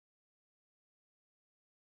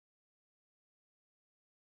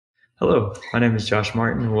Hello, my name is Josh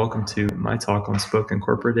Martin, and welcome to my talk on spoken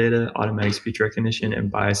corporate data, automatic speech recognition, and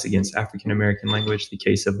bias against African American language, the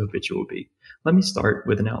case of Habitual B. Let me start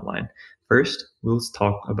with an outline. First, we'll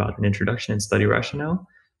talk about an introduction and study rationale.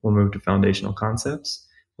 We'll move to foundational concepts.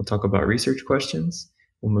 We'll talk about research questions.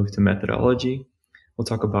 We'll move to methodology. We'll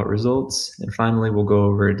talk about results. And finally, we'll go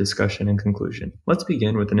over a discussion and conclusion. Let's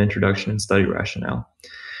begin with an introduction and study rationale.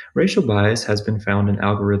 Racial bias has been found in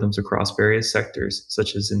algorithms across various sectors,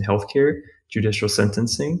 such as in healthcare, judicial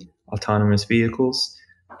sentencing, autonomous vehicles,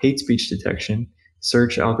 hate speech detection,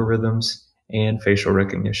 search algorithms, and facial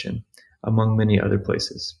recognition, among many other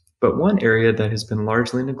places. But one area that has been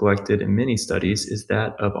largely neglected in many studies is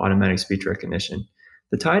that of automatic speech recognition.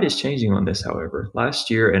 The tide is changing on this, however. Last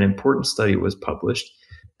year, an important study was published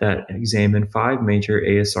that examined 5 major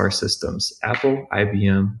ASR systems: Apple,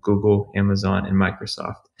 IBM, Google, Amazon, and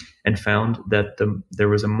Microsoft, and found that there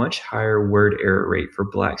was a much higher word error rate for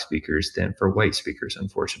Black speakers than for white speakers,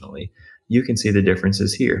 unfortunately. You can see the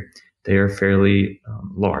differences here. They are fairly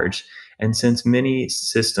large. And since many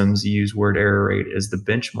systems use word error rate as the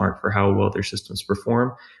benchmark for how well their systems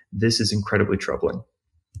perform, this is incredibly troubling.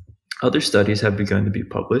 Other studies have begun to be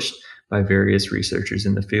published by various researchers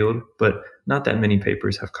in the field, but not that many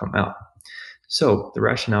papers have come out. So, the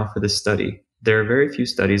rationale for this study: there are very few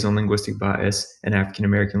studies on linguistic bias in African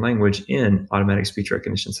American language in automatic speech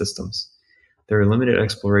recognition systems. There are limited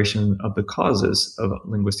exploration of the causes of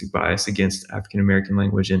linguistic bias against African American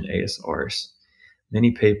language in ASRs.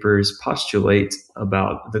 Many papers postulate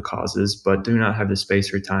about the causes, but do not have the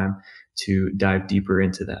space or time to dive deeper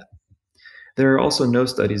into that. There are also no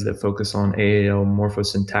studies that focus on AAL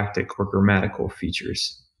morphosyntactic or grammatical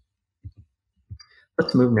features.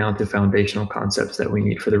 Let's move now to foundational concepts that we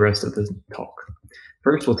need for the rest of the talk.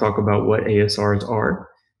 First, we'll talk about what ASRs are.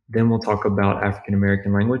 Then we'll talk about African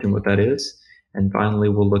American language and what that is. And finally,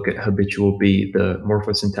 we'll look at Habitual B, the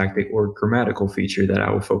morphosyntactic or grammatical feature that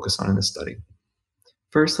I will focus on in this study.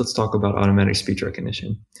 First, let's talk about automatic speech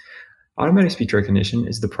recognition. Automatic speech recognition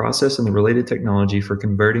is the process and the related technology for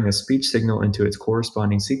converting a speech signal into its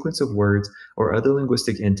corresponding sequence of words or other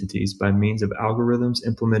linguistic entities by means of algorithms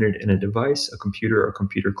implemented in a device, a computer, or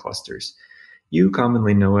computer clusters. You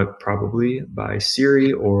commonly know it probably by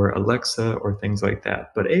Siri or Alexa or things like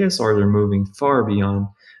that, but ASRs are moving far beyond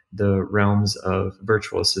the realms of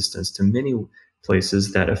virtual assistants to many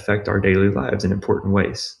places that affect our daily lives in important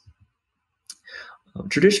ways.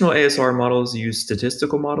 Traditional ASR models use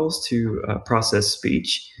statistical models to process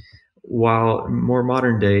speech, while more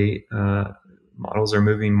modern day models are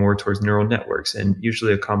moving more towards neural networks, and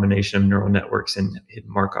usually a combination of neural networks and hidden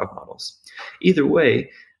Markov models. Either way,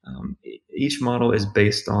 each model is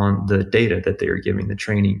based on the data that they are giving, the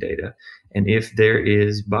training data. And if there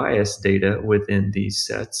is biased data within these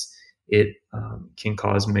sets, it can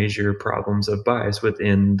cause major problems of bias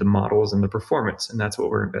within the models and the performance, and that's what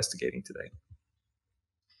we're investigating today.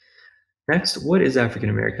 Next, what is African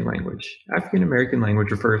American language? African American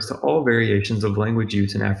language refers to all variations of language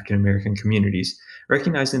use in African American communities,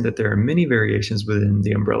 recognizing that there are many variations within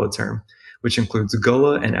the umbrella term, which includes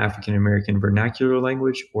Gullah and African American vernacular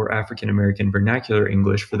language, or African American vernacular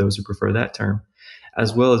English for those who prefer that term,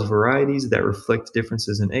 as well as varieties that reflect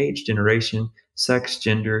differences in age, generation, sex,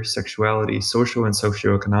 gender, sexuality, social and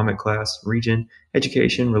socioeconomic class, region,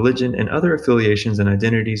 education, religion, and other affiliations and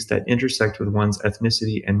identities that intersect with one's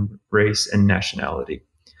ethnicity and race and nationality.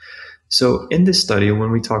 So in this study,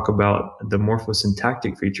 when we talk about the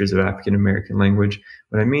morphosyntactic features of African American language,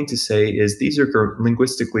 what I mean to say is these are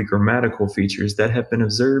linguistically grammatical features that have been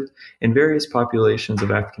observed in various populations of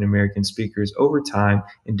African American speakers over time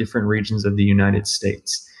in different regions of the United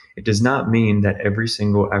States. It does not mean that every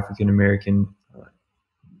single African American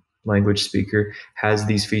language speaker has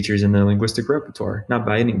these features in their linguistic repertoire, not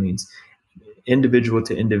by any means. Individual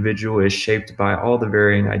to individual is shaped by all the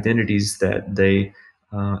varying identities that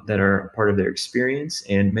that are part of their experience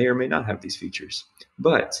and may or may not have these features.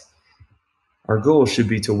 But our goal should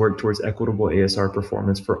be to work towards equitable ASR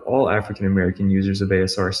performance for all African American users of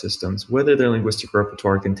ASR systems, whether their linguistic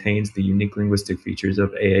repertoire contains the unique linguistic features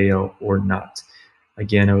of AAL or not.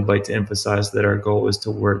 Again, I would like to emphasize that our goal is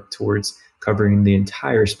to work towards covering the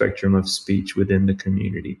entire spectrum of speech within the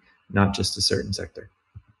community, not just a certain sector.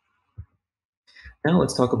 Now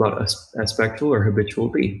let's talk about FAccT or Habitual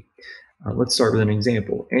B. Let's start with an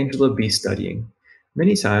example. Angela B studying.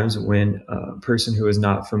 Many times when a person who is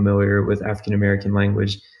not familiar with African American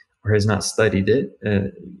language or has not studied it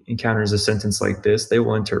encounters a sentence like this, they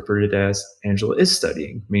will interpret it as Angela is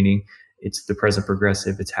studying, meaning it's the present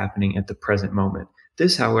progressive, it's happening at the present moment.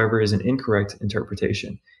 This, however, is an incorrect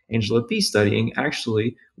interpretation. Angela B studying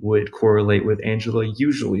actually would correlate with Angela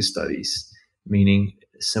usually studies, meaning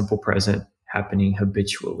simple present happening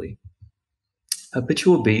habitually.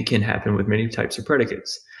 Habitual B can happen with many types of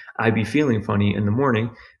predicates. I be feeling funny in the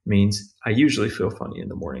morning means I usually feel funny in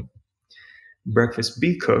the morning. Breakfast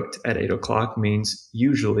be cooked at 8 o'clock means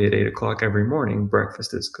usually at 8 o'clock every morning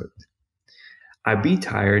breakfast is cooked. I be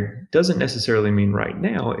tired doesn't necessarily mean right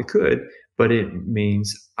now, it could, but it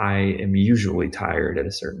means I am usually tired at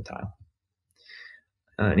a certain time.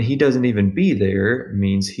 And he doesn't even be there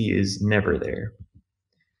means he is never there.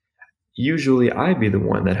 Usually I be the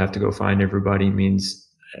one that have to go find everybody means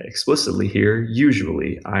explicitly here,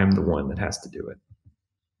 usually I am the one that has to do it.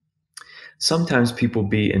 Sometimes people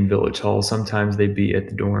be in village hall, sometimes they be at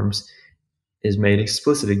the dorms is made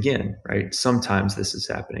explicit again, right? Sometimes this is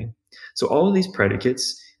happening. So all of these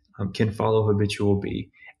predicates can follow habitual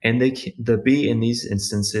be, and the be in these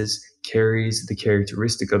instances carries the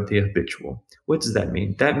characteristic of the habitual. What does that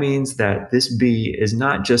mean? That means that this be is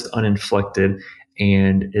not just uninflected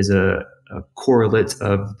and is a correlate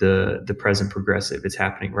of the present progressive. It's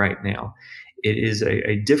happening right now. It is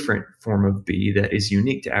a different form of be that is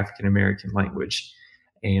unique to African American language.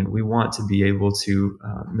 And we want to be able to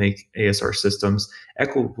make ASR systems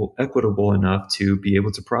equitable enough to be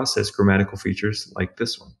able to process grammatical features like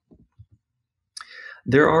this one.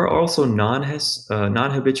 There are also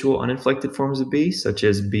non-habitual uninflected forms of be, such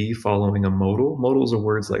as be following a modal. Modals are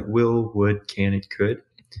words like will, would, can, and could,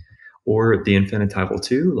 or the infinitival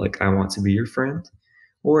to, like I want to be your friend,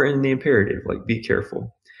 or in the imperative, like be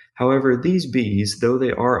careful. However, these be's, though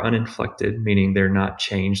they are uninflected, meaning they're not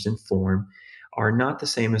changed in form, are not the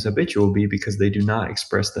same as habitual be because they do not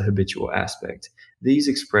express the habitual aspect. These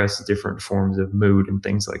express different forms of mood and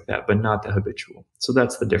things like that, but not the habitual. So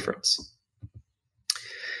that's the difference.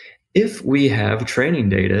 If we have training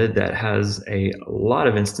data that has a lot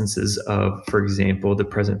of instances of, for example, the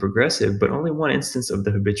present progressive, but only one instance of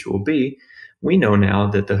the habitual be, we know now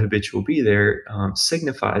that the habitual be there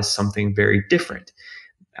signifies something very different.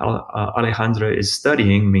 Alejandra is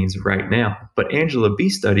studying means right now, but Angela be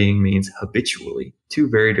studying means habitually, two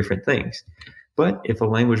very different things. But if a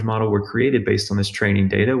language model were created based on this training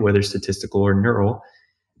data, whether statistical or neural,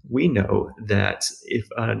 we know that if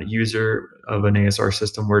a user of an ASR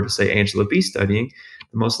system were to say Angela be studying,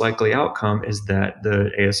 the most likely outcome is that the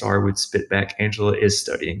ASR would spit back Angela is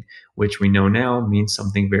studying, which we know now means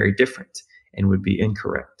something very different and would be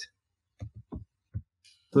incorrect.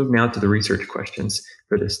 Move now to the research questions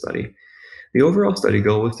for this study. The overall study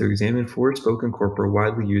goal was to examine 4 spoken corpora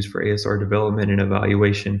widely used for ASR development and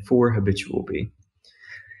evaluation for habitual be.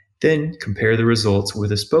 Then compare the results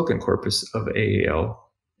with a spoken corpus of AAL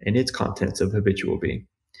and its contents of habitual be.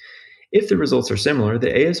 If the results are similar, the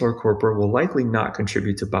ASR corpora will likely not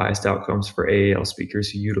contribute to biased outcomes for AAL speakers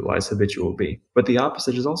who utilize habitual be. But the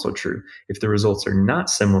opposite is also true. If the results are not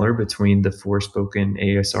similar between the 4 spoken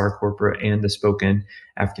ASR corpora and the spoken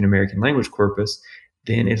African American language corpus,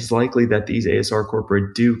 then it's likely that these ASR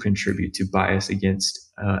corpora do contribute to bias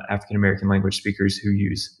against African American language speakers who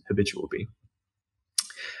use habitual be.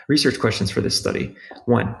 Research questions for this study.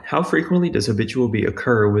 1. How frequently does habitual be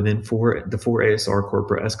occur within the 4 ASR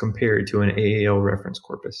corpora as compared to an AAL reference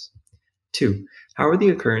corpus? 2. How are the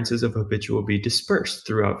occurrences of habitual be dispersed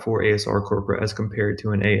throughout 4 ASR corpora as compared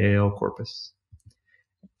to an AAL corpus?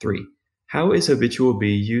 3. How is habitual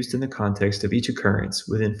be used in the context of each occurrence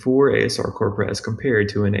within 4 ASR corpora as compared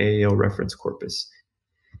to an AAL reference corpus?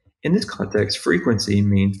 In this context, frequency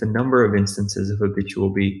means the number of instances of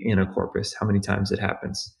habitual be in a corpus, how many times it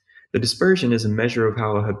happens. The dispersion is a measure of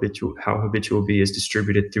how habitual be is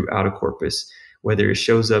distributed throughout a corpus, whether it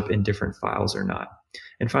shows up in different files or not.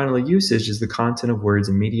 And finally, usage is the content of words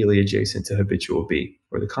immediately adjacent to habitual be,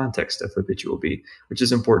 or the context of habitual be, which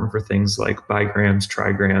is important for things like bigrams,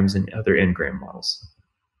 trigrams, and other n-gram models.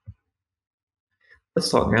 Let's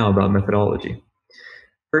talk now about methodology.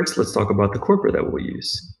 First, let's talk about the corpora that we'll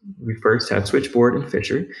use. We first have Switchboard and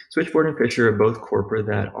Fisher. Switchboard and Fisher are both corpora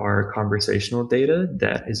that are conversational data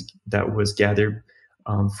that was gathered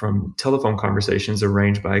from telephone conversations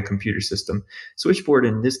arranged by a computer system. Switchboard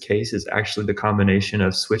in this case is actually the combination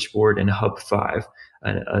of Switchboard and Hub5,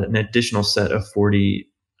 an additional set of 40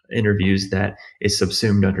 interviews that is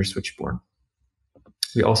subsumed under Switchboard.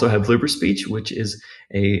 We also have LibreSpeech, which is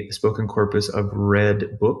a spoken corpus of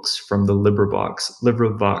read books from the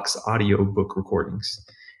LibriVox audio book recordings.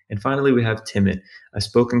 And finally, we have TIMIT, a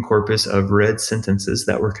spoken corpus of read sentences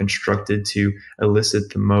that were constructed to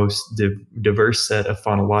elicit the most diverse set of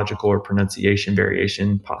phonological or pronunciation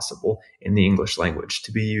variation possible in the English language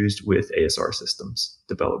to be used with ASR systems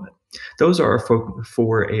development. Those are our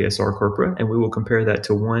 4 ASR corpora, and we will compare that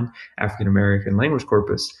to one African American language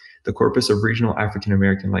corpus, the corpus of regional African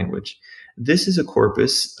American language. This is a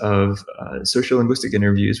corpus of sociolinguistic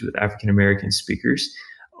interviews with African American speakers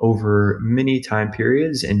over many time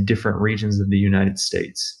periods in different regions of the United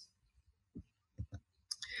States.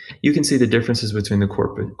 You can see the differences between the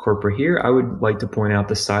corpora here. I would like to point out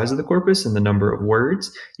the size of the corpus and the number of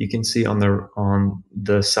words. You can see on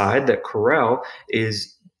the side that Corel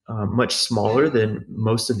is much smaller than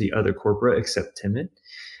most of the other corpora except TIMIT.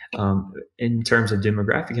 In terms of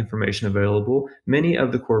demographic information available, many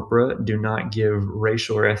of the corpora do not give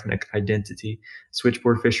racial or ethnic identity.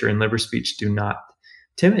 Switchboard, Fisher, and LibreSpeech do not.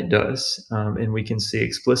 TIMIT does, and we can see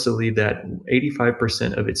explicitly that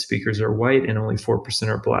 85% of its speakers are white and only 4%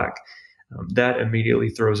 are black. That immediately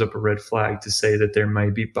throws up a red flag to say that there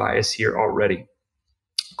might be bias here already.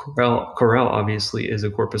 Corel obviously is a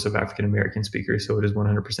corpus of African American speakers, so it is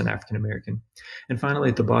 100% African American. And finally,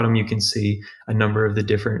 at the bottom, you can see a number of the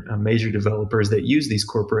different major developers that use these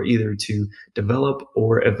corpora either to develop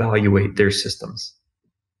or evaluate their systems.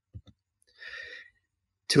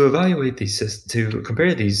 To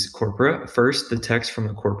compare these corpora, first the text from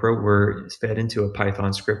the corpora were fed into a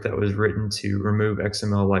Python script that was written to remove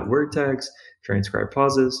XML-like word tags, transcribe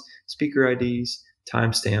pauses, speaker IDs,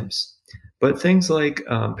 timestamps. But things like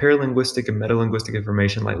paralinguistic and metalinguistic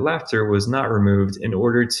information like laughter was not removed in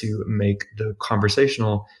order to make the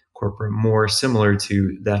conversational corpora more similar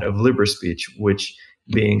to that of LibreSpeech, which,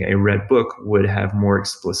 being a read book, would have more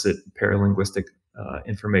explicit paralinguistic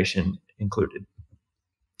information included.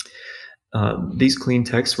 These clean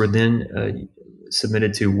texts were then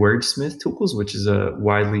submitted to Wordsmith tools, which is a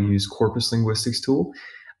widely used corpus linguistics tool.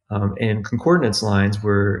 And concordance lines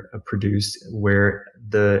were produced where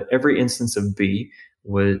every instance of B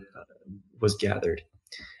was gathered.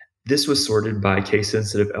 This was sorted by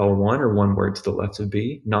case-sensitive L1, or one word to the left of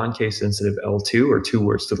B, non-case-sensitive L2, or 2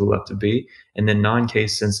 words to the left of B, and then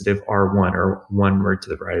non-case-sensitive R1, or 1 word to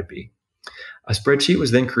the right of B. A spreadsheet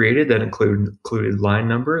was then created that included line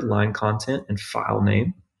number, line content, and file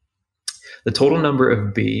name. The total number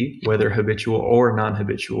of B, whether habitual or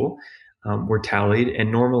non-habitual, were tallied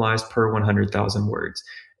and normalized per 100,000 words.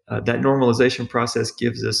 That normalization process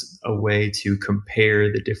gives us a way to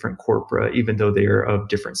compare the different corpora, even though they are of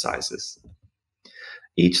different sizes.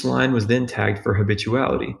 Each line was then tagged for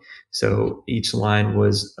habituality. So each line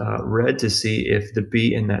was read to see if the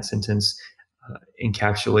B in that sentence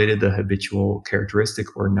encapsulated the habitual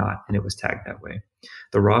characteristic or not, and it was tagged that way.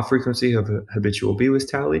 The raw frequency of habitual B was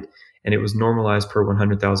tallied, and it was normalized per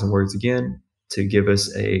 100,000 words again to give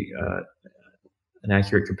us an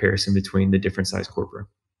accurate comparison between the different size corpora.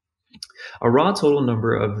 A raw total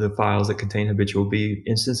number of the files that contain habitual B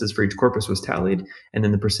instances for each corpus was tallied, and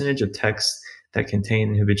then the percentage of text that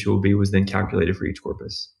contained habitual B was then calculated for each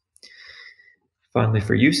corpus. Finally,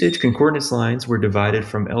 for usage, concordance lines were divided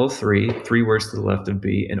from L3, 3 words to the left of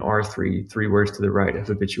B, and R3, 3 words to the right of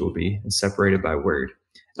habitual B, and separated by word.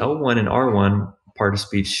 L1 and R1 part of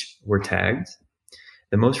speech were tagged.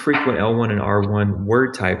 The most frequent L1 and R1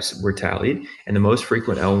 word types were tallied, and the most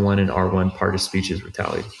frequent L1 and R1 part of speeches were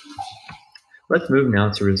tallied. Let's move now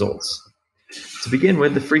to results. To begin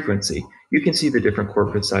with, the frequency. You can see the different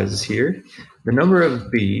corpus sizes here. The number of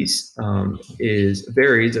B's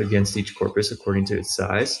varies against each corpus according to its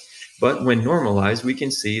size, but when normalized, we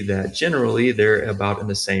can see that generally they're about in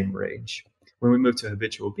the same range. When we move to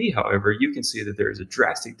habitual B, however, you can see that there is a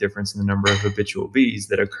drastic difference in the number of habitual B's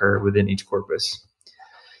that occur within each corpus,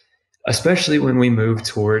 especially when we move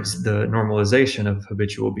towards the normalization of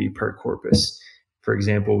habitual B per corpus. For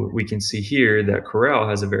example, we can see here that Corel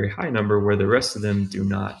has a very high number where the rest of them do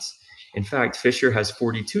not. In fact, Fisher has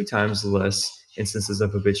 42 times less instances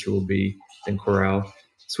of habitual B than Corel.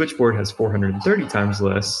 Switchboard has 430 times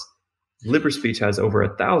less. LibreSpeech has over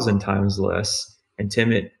 1,000 times less, and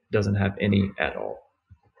TIMIT doesn't have any at all.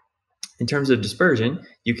 In terms of dispersion,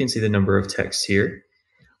 you can see the number of texts here,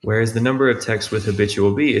 whereas the number of texts with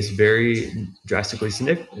habitual B is very drastically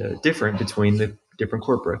different between the different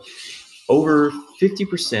corpora. Over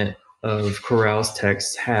 50% of Corel's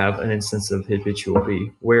texts have an instance of habitual B,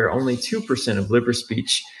 where only 2% of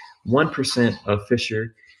LibreSpeech, 1% of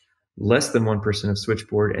Fisher, less than 1% of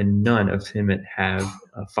Switchboard, and none of TIMIT have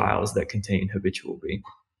files that contain habitual B.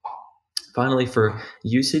 Finally, for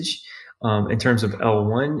usage, In terms of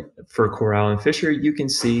L1 for Corral and Fisher, you can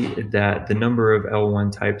see that the number of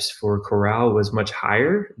L1 types for Corral was much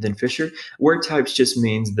higher than Fisher. Word types just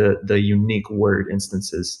means the unique word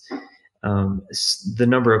instances. The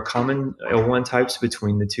number of common L1 types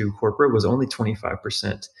between the two corpora was only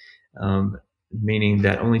 25%, meaning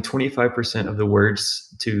that only 25% of the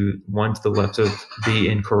words to the left of B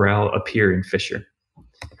in Corral appear in Fisher.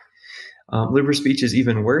 LibreSpeech is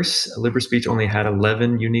even worse. LibreSpeech only had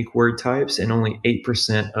 11 unique word types, and only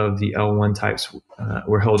 8% of the L1 types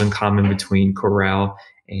were held in common between Corral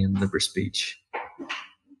and LibreSpeech.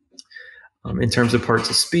 In terms of parts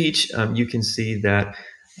of speech, you can see that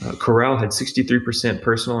Corral had 63%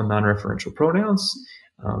 personal and non-referential pronouns,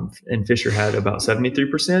 and Fisher had about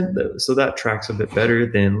 73%, so that tracks a bit better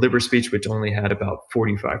than LibreSpeech, which only had about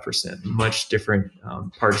 45%. Much different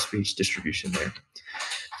part of speech distribution there.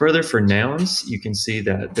 Further, for nouns, you can see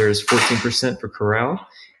that there's 14% for Corral,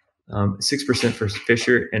 6% for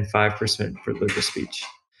Fisher, and 5% for LibreSpeech.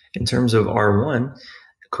 In terms of R1,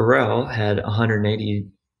 Corral had 180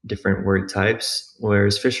 different word types,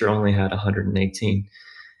 whereas Fisher only had 118.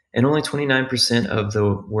 And only 29% of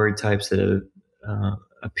the word types that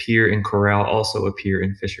appear in Corral also appear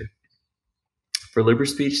in Fisher. For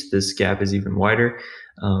LibreSpeech, this gap is even wider.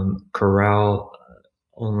 Corral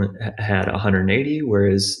only had 180,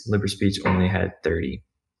 whereas LibreSpeech only had 30.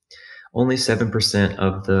 Only 7%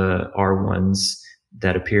 of the R1s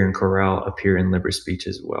that appear in Corral appear in LibreSpeech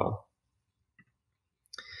as well.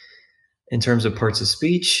 In terms of parts of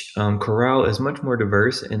speech, Corral is much more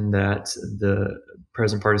diverse in that the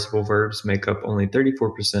present participle verbs make up only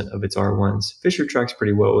 34% of its R1s. Fisher tracks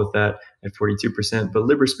pretty well with that at 42%, but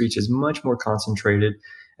LibreSpeech is much more concentrated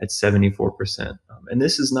at 74%. And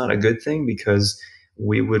this is not a good thing because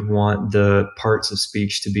we would want the parts of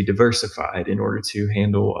speech to be diversified in order to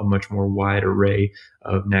handle a much more wide array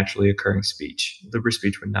of naturally occurring speech.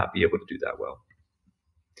 LibreSpeech would not be able to do that well.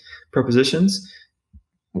 Prepositions.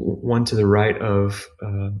 One to the right of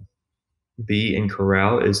B in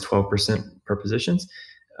Corral is 12% prepositions,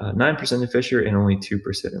 9% in Fisher, and only 2%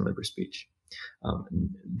 in LibreSpeech.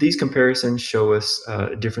 These comparisons show us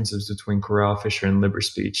differences between Corral, Fisher, and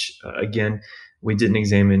LibreSpeech. Again, we didn't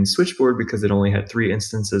examine Switchboard because it only had 3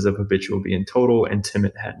 instances of habitual B in total, and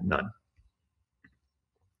Timid had none.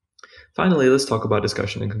 Finally, let's talk about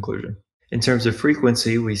discussion and conclusion. In terms of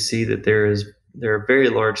frequency, we see that there are very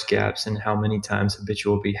large gaps in how many times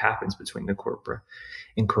habitual B happens between the corpora.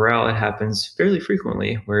 In Corral, it happens fairly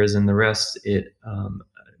frequently, whereas in the rest, it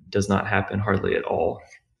does not happen hardly at all.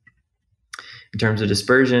 In terms of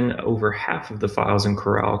dispersion, over half of the files in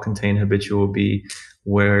Corral contain habitual B,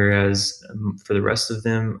 whereas for the rest of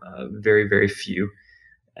them, very, very few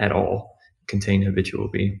at all contain habitual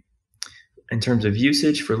B. In terms of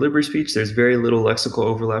usage for LibreSpeech, there's very little lexical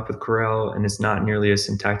overlap with Corral, and it's not nearly as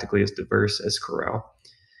syntactically as diverse as Corral.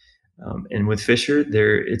 And with Fisher,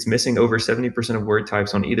 it's missing over 70% of word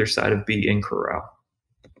types on either side of B in Corral.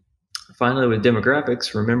 Finally, with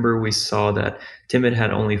demographics, remember we saw that Timid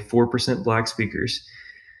had only 4% Black speakers,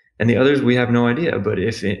 and the others we have no idea, but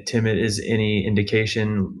if Timid is any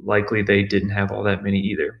indication, likely they didn't have all that many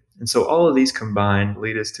either. And so all of these combined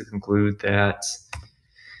lead us to conclude that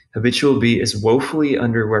habitual B is woefully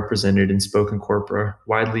underrepresented in spoken corpora,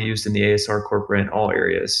 widely used in the ASR corpora in all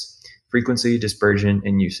areas: frequency, dispersion,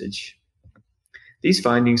 and usage. These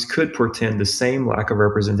findings could portend the same lack of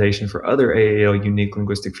representation for other AAL unique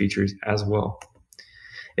linguistic features as well.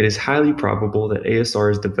 It is highly probable that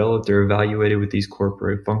ASRs developed or evaluated with these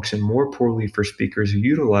corpora function more poorly for speakers who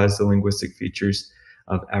utilize the linguistic features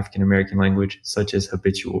of African American language, such as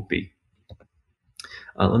habitual B.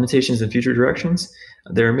 Limitations and future directions.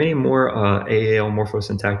 There are many more AAL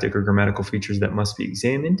morphosyntactic or grammatical features that must be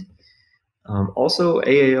examined. Also,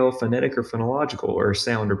 AAL phonetic or phonological or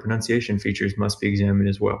sound or pronunciation features must be examined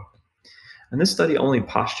as well. And this study only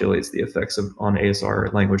postulates the effects on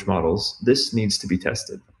ASR language models. This needs to be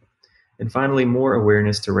tested. And finally, more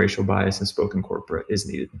awareness to racial bias in spoken corpora is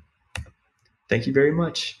needed. Thank you very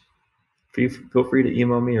much. Feel free to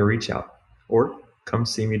email me or reach out, or come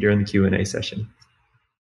see me during the Q&A session.